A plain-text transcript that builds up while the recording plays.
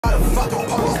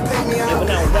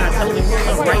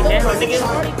television right now, nigga. I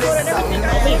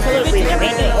mean, television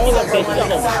right now, all of this shit.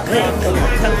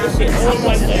 Television, all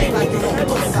like that.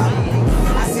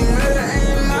 I see murder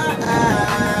in my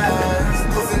eyes.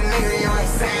 Pussy nigga, you ain't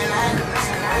saying that.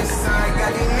 Sorry,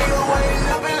 got these niggas waiting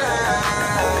up in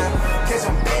line. Catch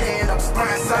them dead end up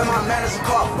spraying inside my manager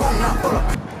car. Boom, now pull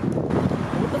up.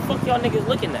 What the fuck y'all niggas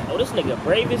looking at? Oh, this nigga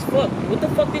brave as fuck. What the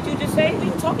fuck did you just say? Who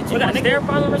you talking to? You got a stare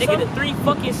problem or something? Nigga, the three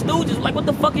fucking stooges. Like, what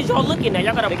the fuck is y'all looking at?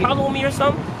 Y'all got a problem with me or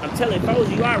something? I'm telling you, fellas,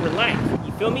 you are relaxed.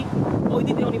 You feel me? Oh, you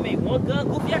think they only made one gun?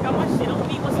 Goofy, I got my shit on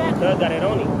me. What's that? Cuz got it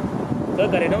on you.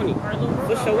 Cuz got it on you.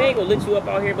 For sure, we ain't gonna lit you up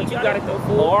out here, but you got it though,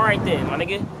 fool. Oh, alright then, my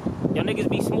nigga. Y'all niggas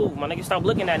be smooth. My niggas stop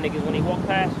looking at niggas when they walk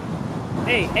past.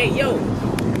 Hey, yo.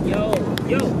 Yo.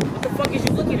 What the fuck is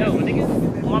you looking at, my nigga?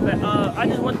 My bad. I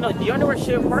just want to know, do y'all know where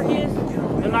Sheriff Park is?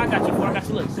 No, I got you, fool. I got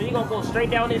you. Look, so you gonna go straight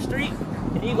down this street,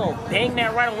 and then you gonna bang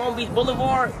that right on Long Beach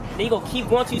Boulevard, then you gonna keep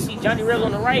going till you see Johnny Rails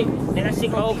on the right, then that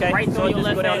shit gonna keep right on your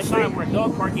left hand side where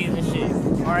Dog Park is and shit.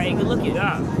 Alright, good looking.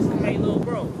 Hey, little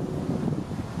bro.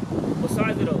 What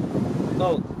size are those?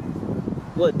 Oh.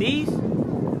 What, these?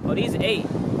 Oh, these are 8.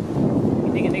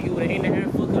 You think a nigga with an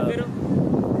 8.5 foot could fit them?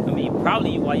 I mean,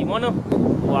 probably. Why you want them?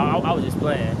 Well, I was just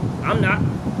playing. I'm not.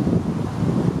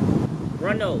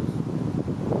 Run those.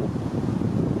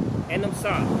 And them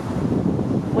socks.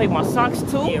 Wait, my socks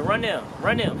too? Yeah, run them.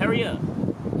 Run them. Hurry up.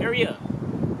 Hurry up.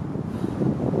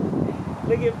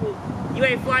 Look at fool. You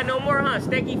ain't fly no more, huh?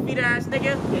 Stanky feet ass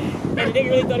nigga. And the nigga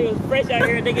really thought he was fresh out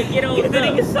here. Nigga, get on. The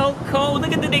nigga so cold.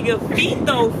 Look at the nigga feet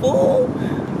though, fool.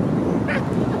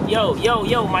 Yo,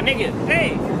 my nigga.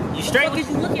 Hey, you straight? What is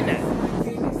you looking at?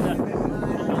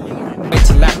 Wait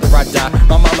till after I die.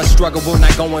 My mama struggle will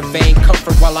not go in vain.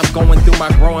 Comfort while I'm going through my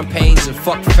growing pains. And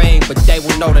fuck fame, but they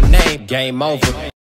will know the name. Game over.